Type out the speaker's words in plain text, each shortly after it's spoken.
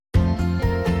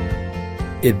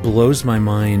it blows my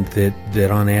mind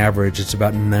that on average it's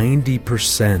about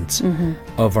 90%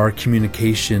 of our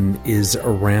communication is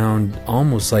around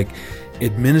almost like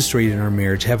administrating our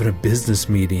marriage, having a business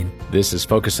meeting. This is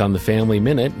Focus on the Family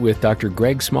Minute with Dr.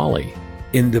 Greg Smalley.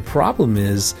 And the problem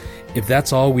is, if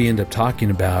that's all we end up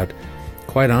talking about,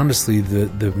 quite honestly,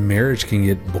 the marriage can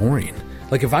get boring.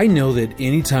 Like if I know that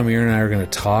anytime Aaron and I are going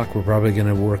to talk, we're probably going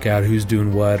to work out who's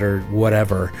doing what or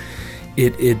whatever,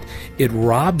 it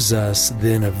robs us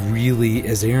then of really,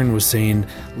 as Aaron was saying,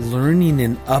 learning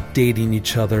and updating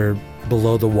each other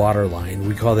below the waterline.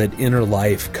 We call that inner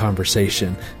life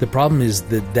conversation. The problem is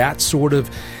that sort of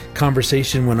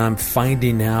conversation, when I'm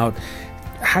finding out,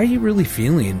 how are you really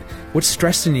feeling? What's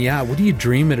stressing you out? What are you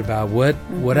dreaming about?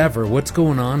 Whatever, what's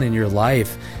going on in your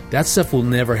life? That stuff will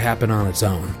never happen on its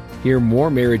own. Hear more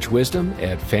marriage wisdom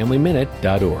at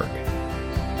FamilyMinute.org.